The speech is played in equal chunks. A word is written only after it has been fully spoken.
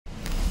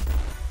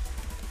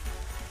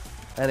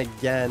And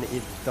again,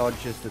 it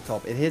dodges the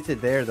top. It hits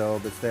it there though,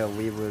 but still,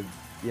 we would,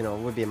 you know,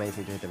 it would be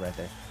amazing to hit it right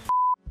there.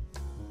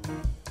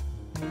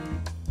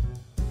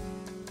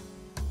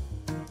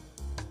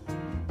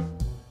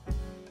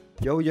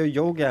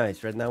 Yo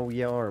guys, right now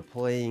we are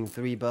playing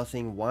 3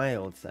 buzzing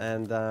wilds,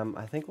 and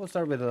I think we'll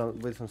start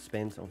with some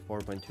spins on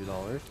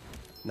 $4.2.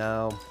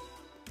 Now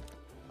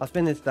I'll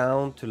spin this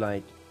down to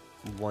like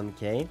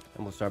 1k and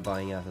we'll start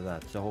buying after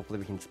that. So hopefully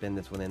we can spin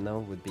this one in now,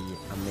 would be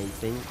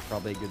amazing.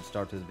 Probably a good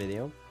start to the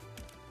video.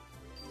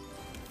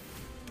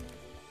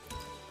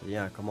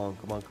 Yeah, come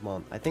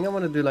on. I think I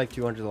want to do like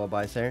 $200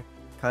 buys here.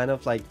 Kind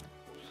of like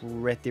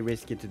pretty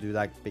risky to do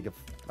that big of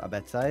a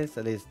bet size,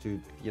 at least to,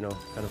 you know,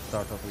 kind of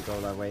start off and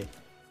go that way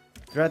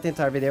throughout the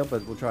entire video,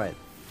 but we'll try it.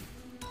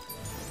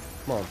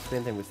 Come on,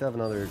 spin thing, we still have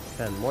another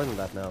 10, more than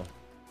that now.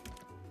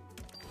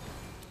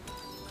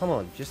 Come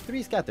on, just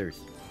 3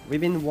 scatters.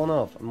 We've been one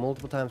off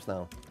multiple times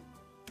now.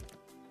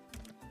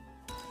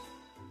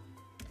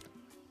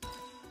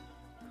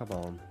 Come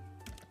on.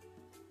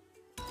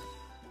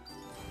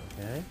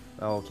 Okay,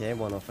 okay,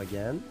 one off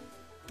again.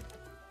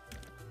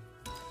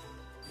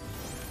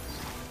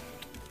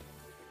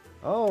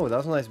 Oh,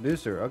 that's a nice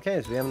booster.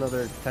 Okay, so we have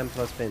another 10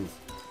 plus spins.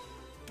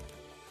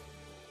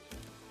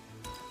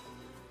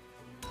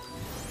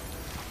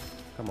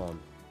 Come on.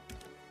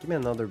 Give me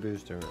another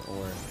booster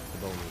or the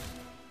bonus.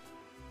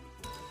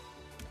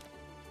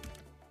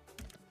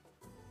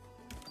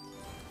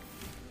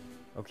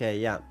 Okay,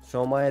 yeah.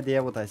 So my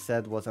idea, what I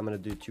said was I'm gonna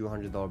do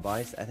 $200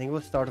 buys. I think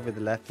we'll start with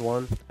the left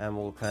one and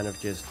we'll kind of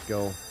just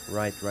go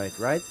right.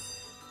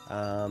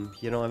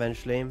 You know,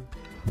 eventually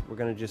we're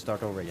gonna just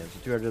start over again.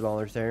 So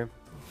 $200 there.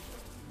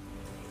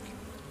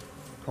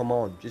 Come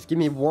on, just give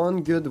me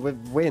one good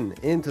win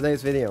in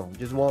today's video.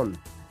 Just one.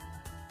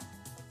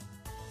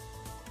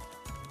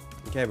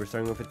 Okay, we're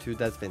starting off with 2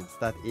 dead spins.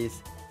 That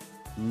is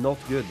not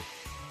good.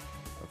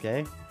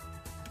 Okay.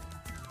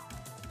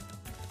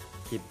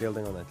 Keep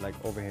building on it, like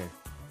over here.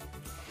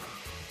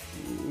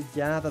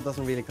 Yeah, that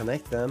doesn't really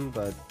connect them,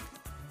 but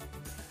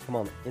come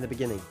on, in the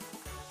beginning.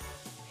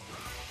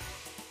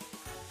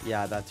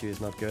 Yeah, that too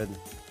is not good.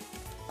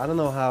 I don't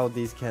know how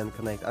these can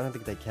connect. I don't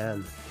think they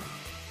can.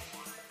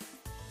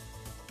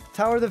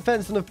 Tower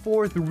defense on the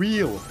 4th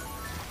reel.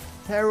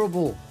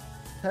 Terrible.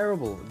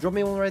 Terrible. Drop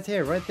me one right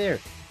here, right there.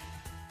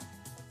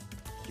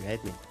 You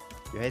hate me.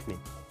 You hate me.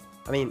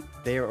 I mean,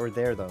 there or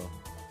there though.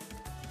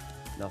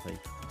 Nothing.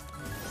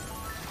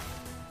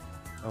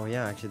 Oh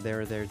yeah, actually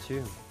there or there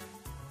too.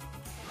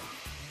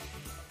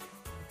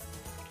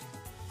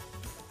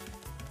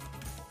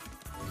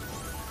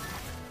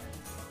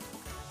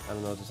 I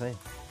don't know what to say.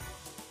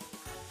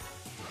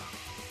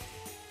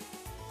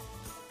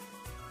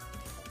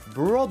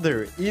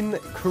 Brother in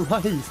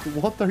Christ,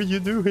 what are you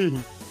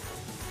doing?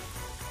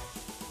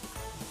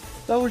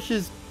 That was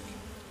just...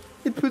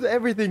 It put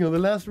everything on the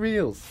last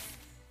reels.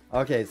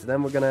 Okay, so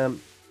then we're gonna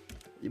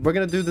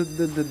do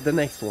the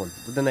next one.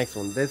 The next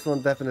one. This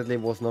one definitely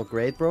was not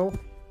great, bro.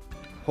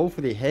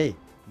 Hopefully, hey,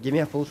 give me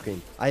a full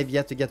screen. I've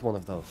yet to get one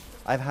of those.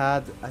 I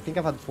think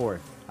I've had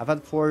 4. I've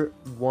had 4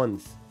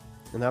 once.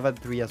 And I've had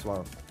 3 as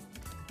well.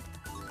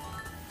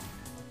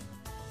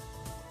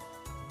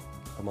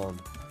 Come on.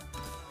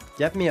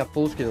 Get me a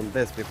full screen on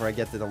this before I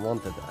get it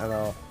unwanted, and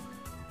I'll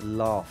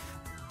laugh,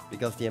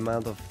 because the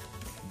amount of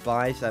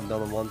buys I've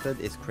done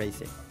unwanted is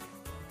crazy.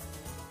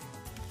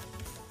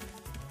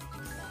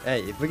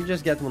 Hey, if we could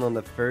just get one on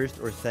the 1st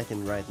or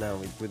 2nd right now,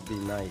 it would be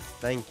nice.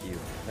 Thank you.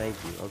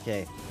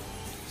 Okay,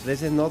 so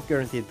this is not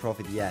guaranteed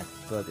profit yet,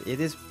 but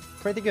it is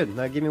pretty good.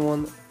 Now give me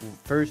one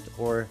 1st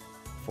or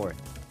 4th.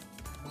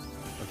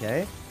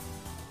 Okay.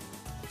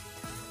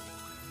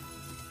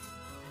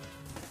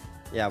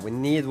 Yeah, we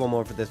need one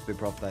more for this to be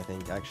profit, I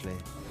think, actually.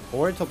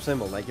 Or top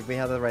symbol. Like, if we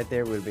had it right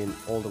there, would have been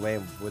all the way,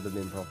 would have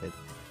been profit.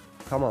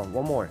 Come on,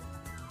 one more.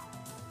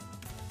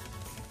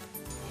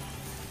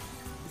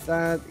 Is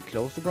that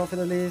close to profit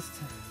at least?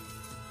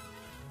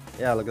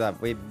 Yeah, look at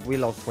that. We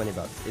lost 20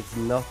 bucks. It's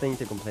nothing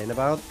to complain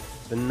about.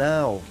 But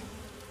now,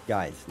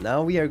 guys,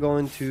 now we are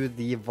going to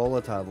the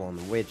volatile one,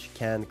 which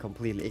can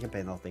completely... It can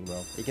pay nothing,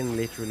 bro. It can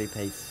literally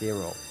pay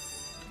 0.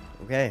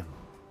 Okay.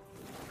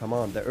 Come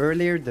on, the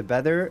earlier the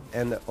better,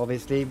 and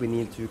obviously we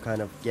need to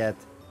kind of get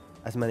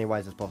as many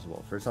whites as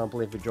possible. For example,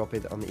 if we drop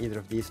it on either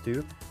of these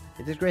 2,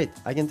 it is great.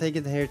 I can take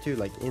it here too,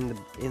 like in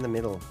the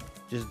middle.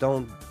 Just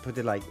don't put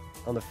it like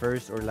on the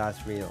 1st or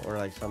last reel, or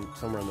like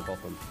somewhere on the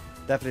bottom.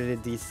 Definitely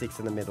D6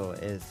 in the middle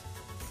is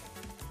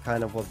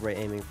kind of what we're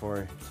aiming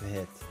for to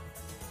hit.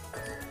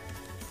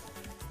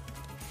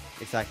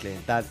 Exactly,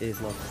 that is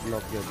not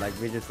good. Like,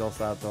 we just lost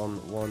out on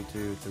 1,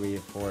 2, 3,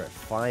 4,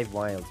 5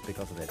 wilds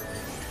because of it.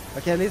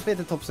 Okay, at least we hit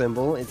the top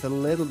symbol. It's a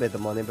little bit of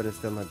money, but it's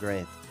still not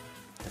great.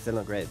 It's still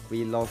not great.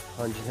 We lost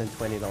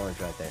 $120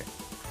 right there.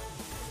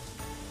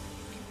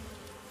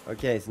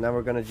 Okay, so now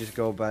we're gonna just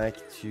go back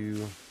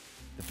to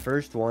the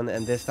first one,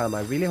 and this time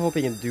I really hope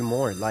I can do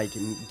more. Like,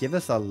 give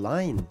us a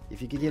line.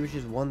 If you could give us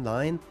just one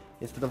line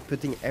instead of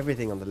putting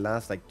everything on the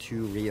last like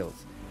 2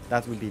 reels,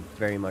 that would be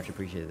very much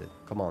appreciated.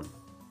 Come on.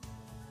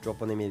 Drop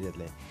one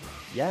immediately.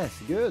 Yes,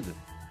 good.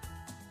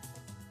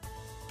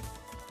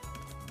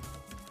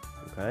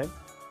 Okay.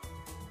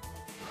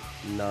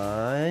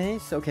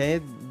 Nice.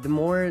 Okay, the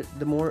more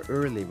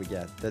early we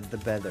get, the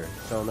better.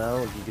 So now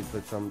you could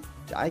put some,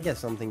 I guess,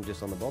 something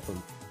just on the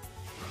bottom.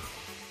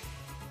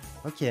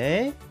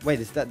 Okay. Wait,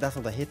 that's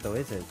not a hit though,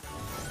 is it?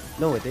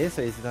 No, it is.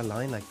 So is it a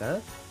line like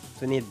that?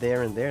 So we need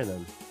there and there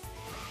then.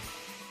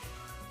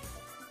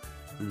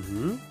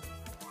 Mm-hmm.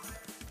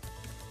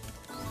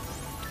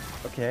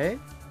 Okay.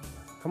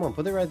 Come on,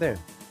 put it right there.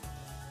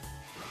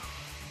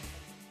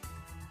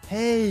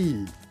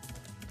 Hey.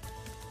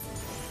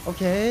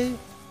 Okay.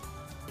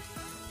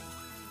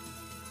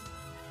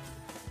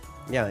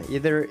 Yeah,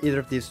 either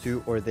of these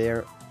two or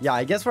there. Yeah,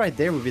 I guess right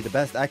there would be the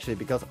best actually,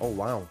 because oh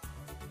wow.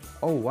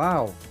 Oh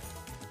wow.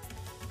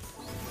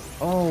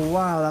 Oh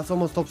wow, that's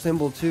almost top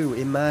symbol too.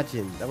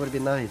 Imagine. That would be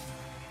nice.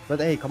 But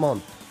hey, come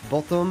on.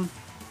 Bottom.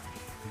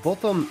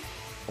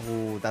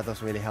 Oh, that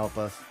doesn't really help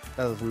us.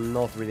 That does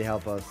not really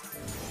help us.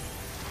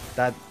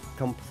 That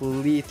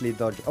completely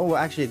dodged. Oh,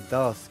 actually it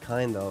does,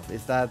 kind of.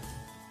 Is that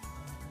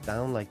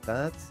down like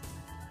that?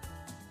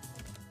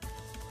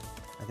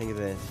 I think it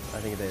is. I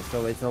think it is.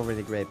 So it's not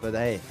really great, but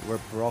hey, we're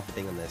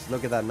profiting on this.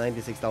 Look at that,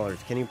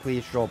 $96. Can you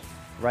please drop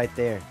right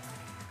there?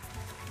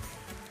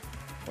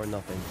 Or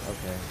nothing.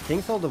 Okay.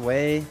 King's all the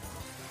way.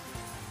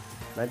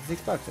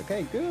 $96.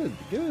 Okay, good,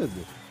 good.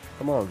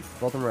 Come on,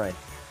 bottom right.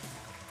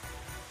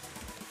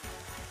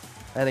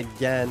 And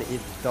again, it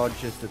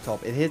dodges the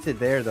top. It hits it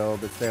there though,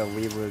 but still,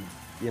 we would,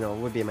 you know, it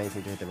would be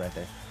amazing to hit it right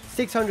there.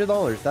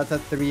 $600. That's at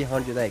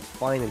 300x.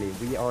 Finally,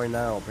 we are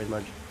now pretty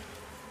much.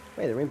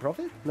 Wait, are we in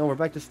profit? No, we're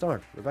back to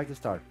start. We're back to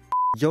start.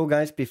 Yo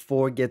guys,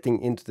 before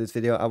getting into this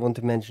video, I want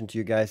to mention to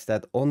you guys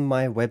that on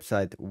my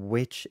website,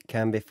 which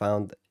can be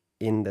found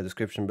in the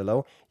description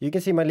below, you can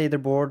see my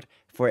leaderboard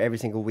for every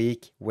single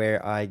week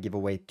where I give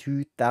away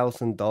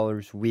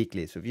 $2,000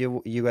 weekly. So if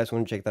you guys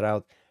want to check that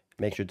out,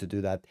 make sure to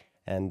do that.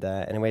 And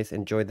anyways,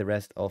 enjoy the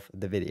rest of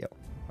the video.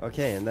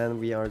 Okay, and then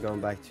we are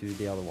going back to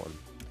the other one.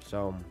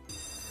 So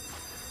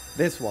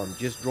this one,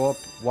 just drop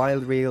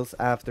wild reels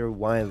after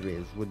wild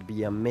reels. Would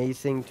be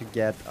amazing to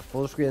get a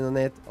full screen on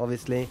it,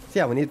 obviously.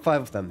 So yeah, we need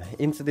 5 of them.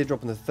 Instantly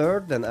dropping the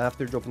third, then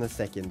after dropping the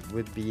second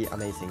would be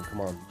amazing.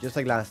 Come on, just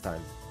like last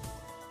time.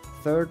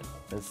 Third,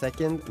 then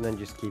second, and then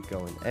just keep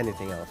going.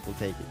 Anything else, we'll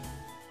take it.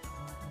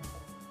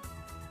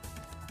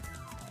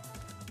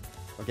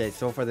 Okay,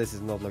 so far this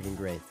is not looking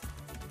great.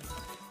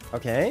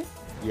 Okay,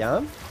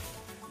 yeah.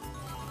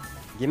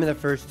 Give me the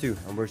first two,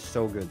 and we're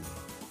so good.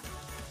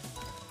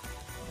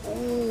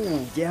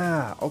 Oh,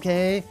 yeah,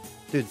 okay.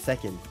 Dude,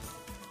 second.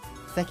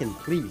 Second,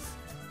 please.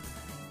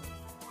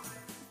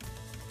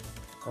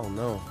 Oh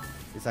no,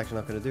 it's actually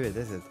not gonna do it,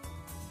 is it?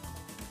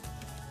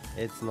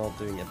 It's not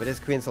doing it, but it's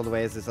queens all the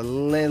way. It's a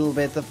little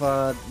bit of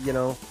a, you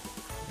know,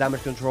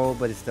 damage control,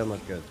 but it's still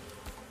not good.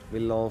 We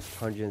lost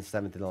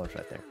 $170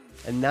 right there.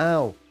 And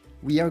now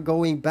we are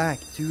going back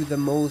to the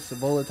most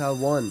volatile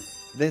one.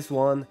 This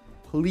one,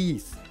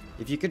 please.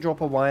 If you could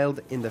drop a wild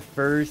in the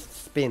first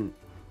spin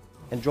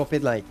and drop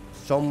it like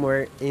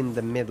somewhere in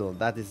the middle,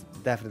 that is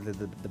definitely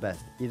the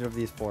best. Either of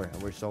these 4,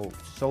 and we're so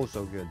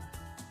good.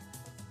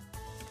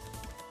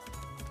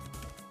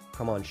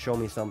 Come on, show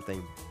me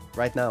something.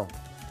 Right now.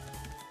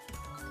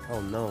 Oh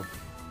no.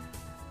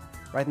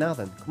 Right now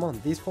then, come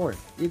on, these 4,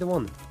 either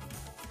one.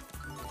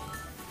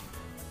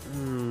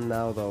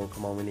 Now though,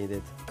 come on, we need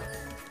it.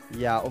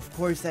 Yeah, of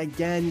course,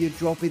 again, you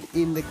drop it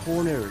in the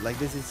corner. Like,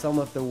 this is some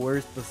of the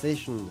worst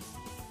positions.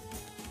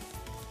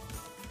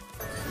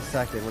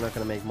 Exactly, we're not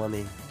gonna make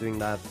money doing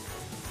that.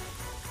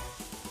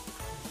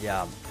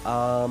 Yeah,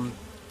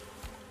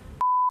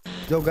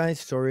 So guys,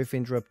 sorry for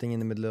interrupting in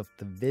the middle of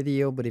the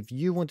video, but if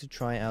you want to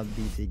try out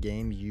BC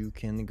Game, you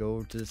can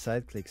go to the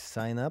site, click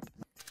sign up,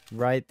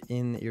 write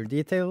in your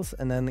details,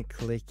 and then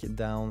click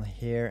down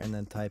here and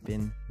then type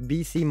in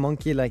BC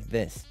Monkey like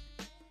this.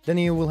 Then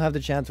you will have the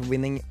chance of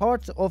winning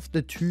part of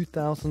the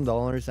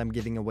 $2,000 I'm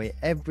giving away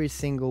every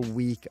single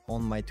week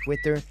on my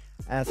Twitter,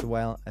 as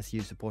well as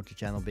you support the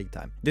channel big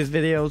time. These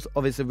videos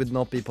obviously would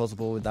not be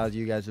possible without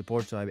you guys'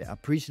 support, so I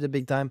appreciate it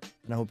big time,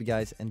 and I hope you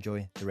guys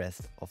enjoy the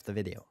rest of the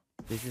video.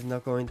 This is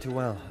not going too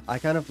well. I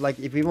kind of like,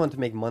 if we want to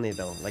make money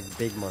though, like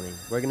big money,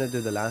 we're gonna do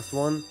the last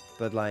one,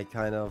 but like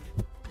kind of,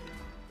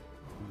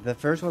 the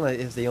first one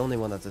is the only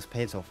one that has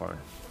paid so far.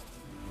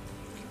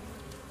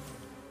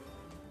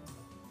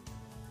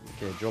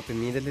 Okay, drop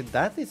immediately.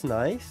 That is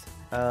nice.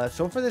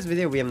 So for this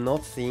video, we have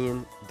not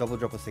seen double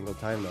drop a single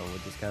time though,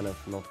 which is kind of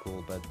not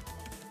cool, but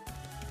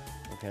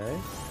okay.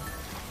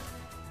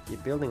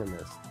 Keep building on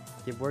this.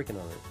 Keep working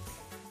on it.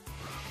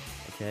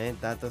 Okay,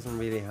 that doesn't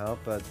really help,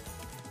 but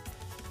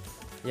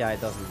yeah,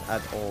 it doesn't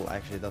at all.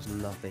 Actually, it does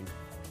nothing.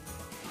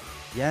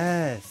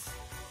 Yes.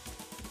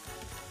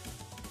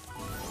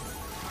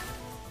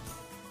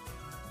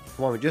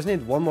 Come on, we just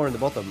need one more in the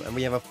bottom, and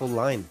we have a full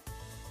line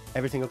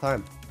every single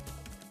time.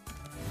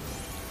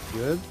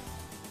 Good.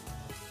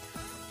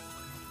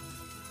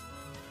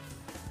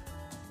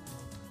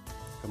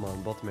 Come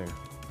on, bottom here.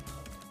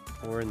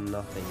 Or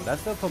nothing.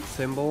 That's the top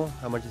symbol.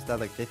 How much is that?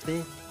 Like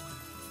 50?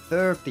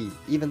 30.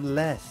 Even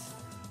less.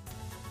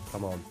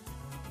 Come on.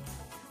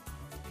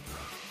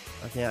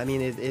 Okay, I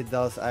mean, it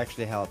does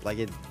actually help. Like,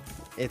 it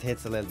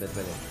hits a little bit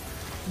with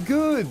it.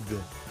 Good!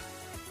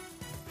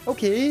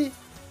 Okay,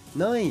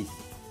 nice.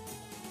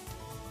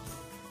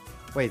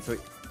 Wait, so,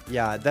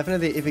 yeah,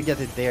 definitely if we get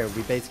it there,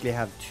 we basically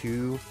have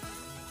 2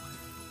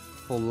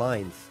 full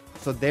lines.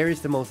 So there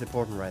is the most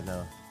important right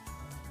now.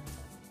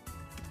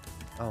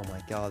 Oh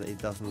my god,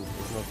 it's not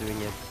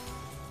doing it.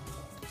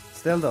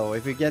 Still though,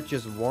 if we get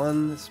just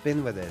 1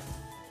 spin with it,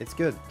 it's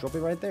good. Drop it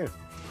right there.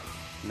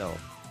 No.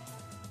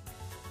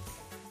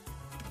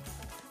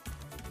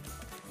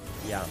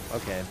 Yeah,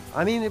 okay.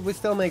 I mean, we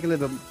still make a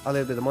little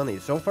bit of money.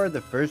 So far,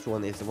 the first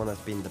one is the one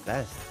that's been the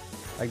best.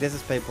 Like, this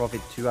has paid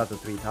profit 2 out of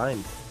 3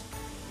 times.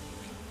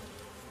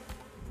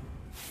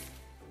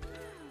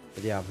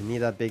 But yeah, we need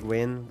that big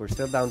win. We're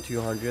still down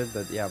 200,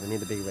 but yeah, we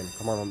need a big win.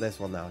 Come on this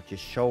one now.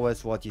 Just show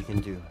us what you can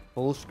do.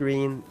 Full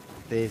screen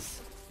this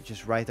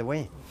just right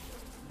away.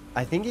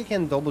 I think you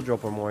can double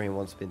drop or more in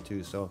 1 spin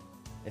too, so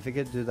if you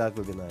could do that,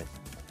 would be nice.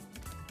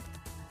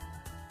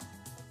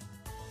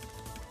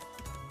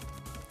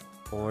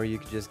 Or you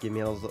could just give me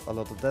a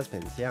lot of death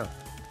spins. Yeah,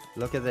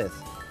 look at this.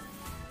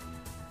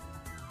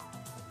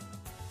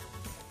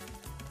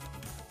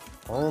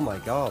 Oh my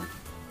god.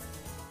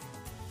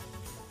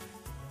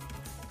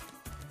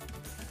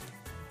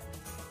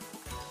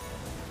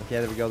 Okay,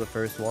 there we go, the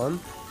first one.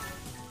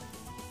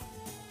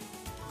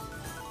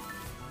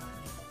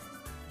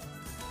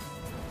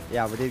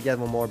 Yeah, we did get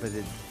one more, but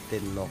it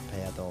did not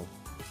pay at all.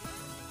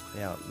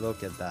 Yeah,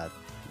 look at that.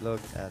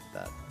 Look at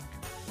that.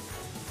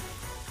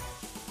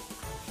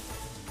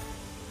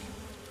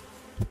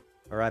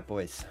 Alright,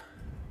 boys.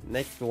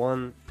 Next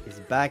one is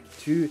back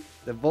to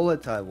the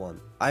volatile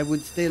one. I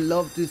would still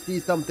love to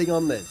see something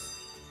on this.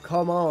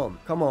 Come on.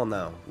 Come on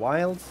now.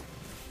 Wilds.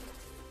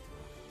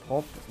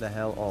 Pop the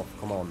hell off.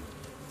 Come on.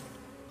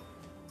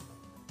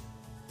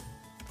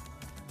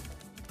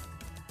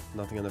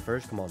 Nothing on the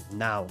first. Come on.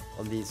 Now.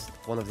 On these.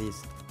 One of these.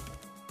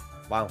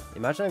 Wow.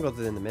 Imagine I got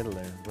it in the middle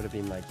there. Would have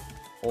been like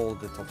all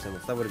the top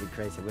symbols. That would have been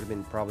crazy. It would have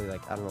been probably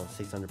like, I don't know,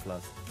 600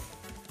 plus.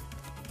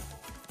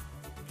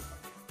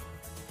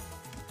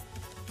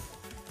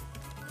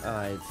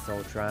 Ah, it's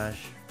so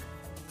trash.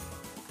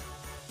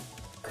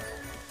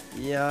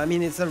 Yeah, I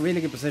mean, it's a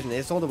really good position.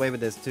 It's all the way with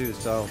this too,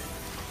 so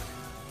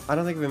I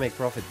don't think we make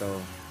profit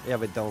though. Yeah,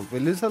 we don't. We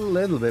lose a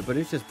little bit, but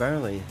it's just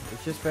barely.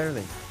 It's just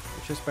barely.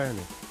 It's just barely.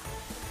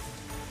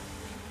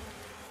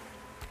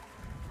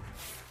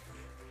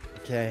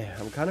 Okay,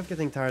 I'm kind of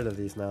getting tired of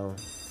these now.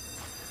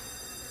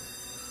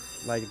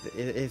 Like,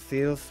 it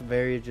feels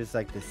very just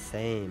like the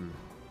same.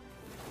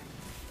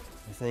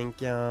 I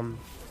think,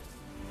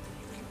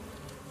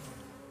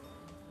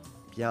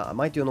 yeah, I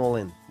might do an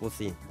all-in. We'll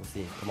see. We'll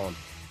see. Come on.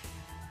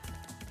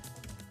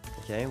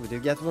 Okay, we do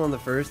get one on the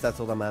first. That's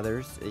all that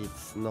matters.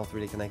 It's not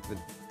really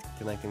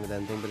connecting with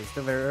anything, but it's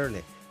still very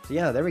early. So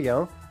yeah, there we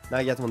go. Now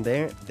I get one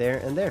there, there,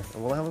 and there.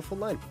 And we'll have a full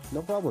line.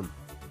 No problem.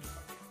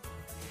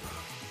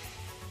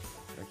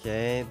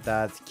 Okay,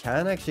 that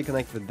can actually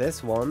connect with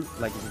this one.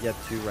 Like, if you get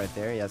 2 right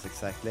there. Yes,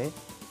 exactly.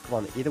 Come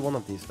on, either one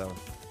of these, though.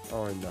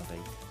 Or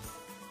nothing.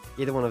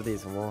 Either one of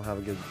these, and we'll have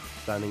a good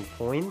standing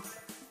point.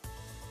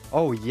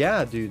 Oh,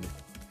 yeah, dude.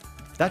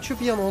 That should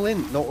be an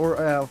all-in. No,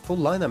 or full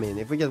line, I mean.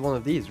 If we get one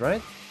of these,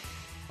 right?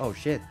 Oh,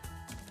 shit.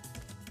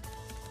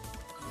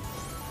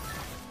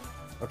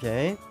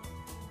 Okay.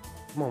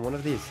 Come on, one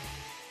of these.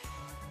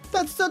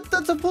 That's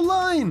a full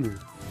line!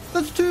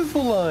 That's 2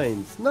 full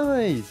lines!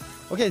 Nice!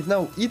 Okay,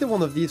 now either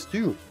one of these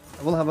 2.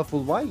 I will have a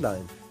full wild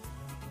line.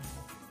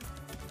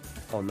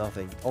 Oh,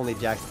 nothing. Only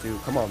jacks 2.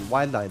 Come on,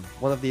 wild line.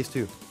 One of these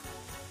 2.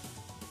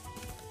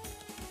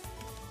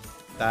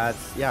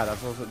 Yeah,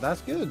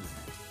 that's good.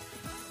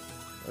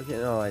 Okay,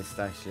 no, it's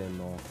actually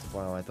not.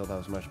 Wow, I thought that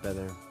was much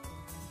better.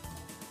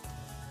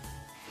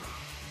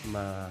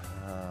 Wow.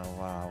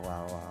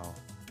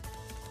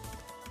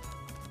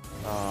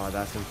 Oh,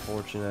 that's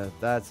unfortunate.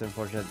 That's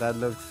unfortunate. That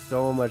looked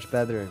so much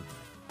better.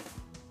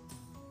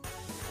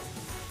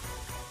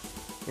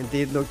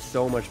 Indeed looked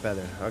so much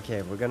better.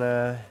 Okay, we're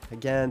gonna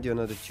again do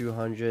another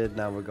 200.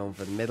 Now we're going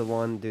for the middle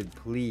one. Dude,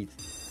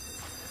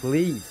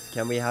 please,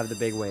 can we have the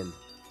big win?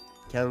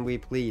 Can we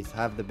please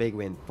have the big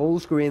win? Full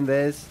screen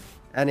this,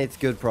 and it's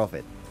good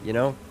profit, you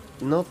know?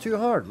 Not too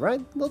hard,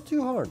 right? Not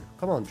too hard.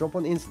 Come on, drop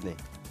one instantly.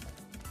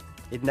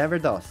 It never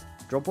does.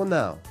 Drop one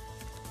now.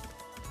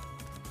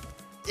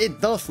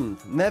 It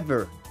doesn't.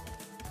 Never.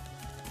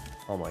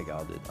 Oh my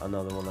god, dude.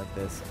 Another one like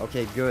this.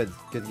 Okay, good.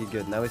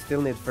 Good. Now we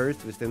still need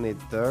first. We still need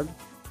third.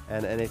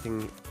 And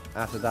anything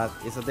after that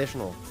is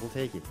additional. We'll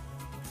take it.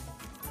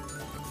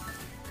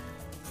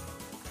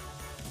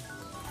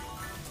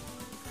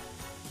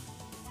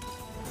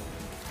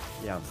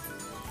 Yeah.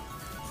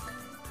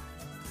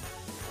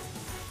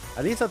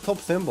 At least a top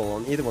symbol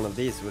on either one of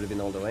these would have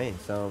been all the way,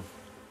 so...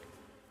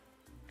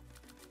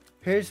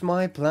 Here's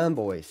my plan,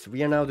 boys.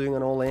 We are now doing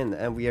an all-in,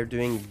 and we are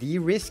doing the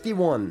risky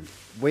one,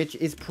 which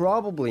is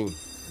probably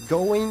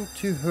going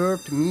to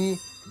hurt me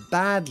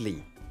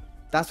badly.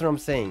 That's what I'm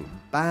saying.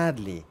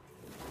 Badly.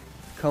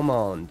 Come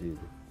on, dude.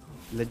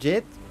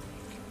 Legit?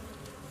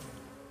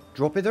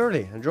 Drop it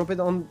early and drop it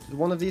on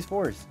one of these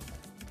 4s.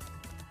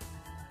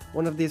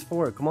 One of these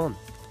 4, come on.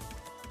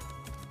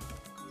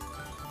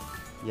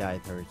 Yeah,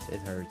 it hurts, it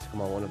hurts.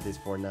 Come on, one of these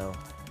 4 now.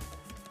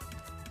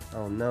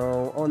 Oh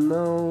no, oh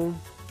no.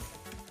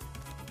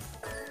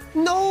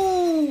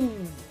 No!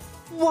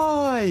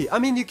 Why? I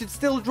mean, you could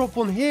still drop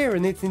one here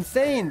and it's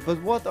insane,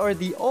 but what are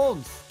the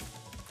odds?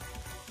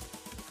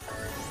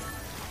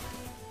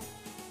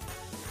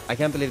 I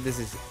can't believe this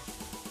is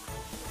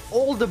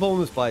all the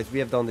bonus buys we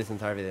have done this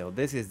entire video.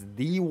 This is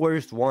the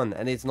worst one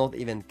and it's not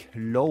even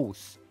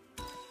close.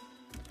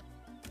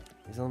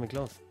 It's not even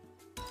close.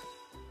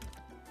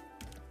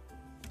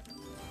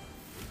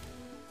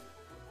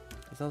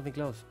 It's not even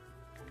close.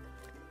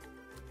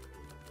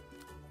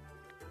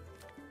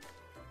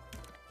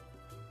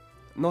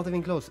 Not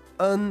even close.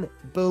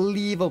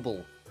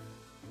 Unbelievable.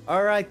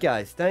 Alright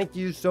guys, thank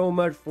you so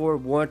much for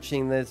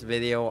watching this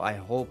video. I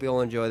hope you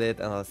all enjoyed it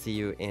and I'll see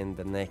you in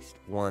the next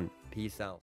one. Peace out.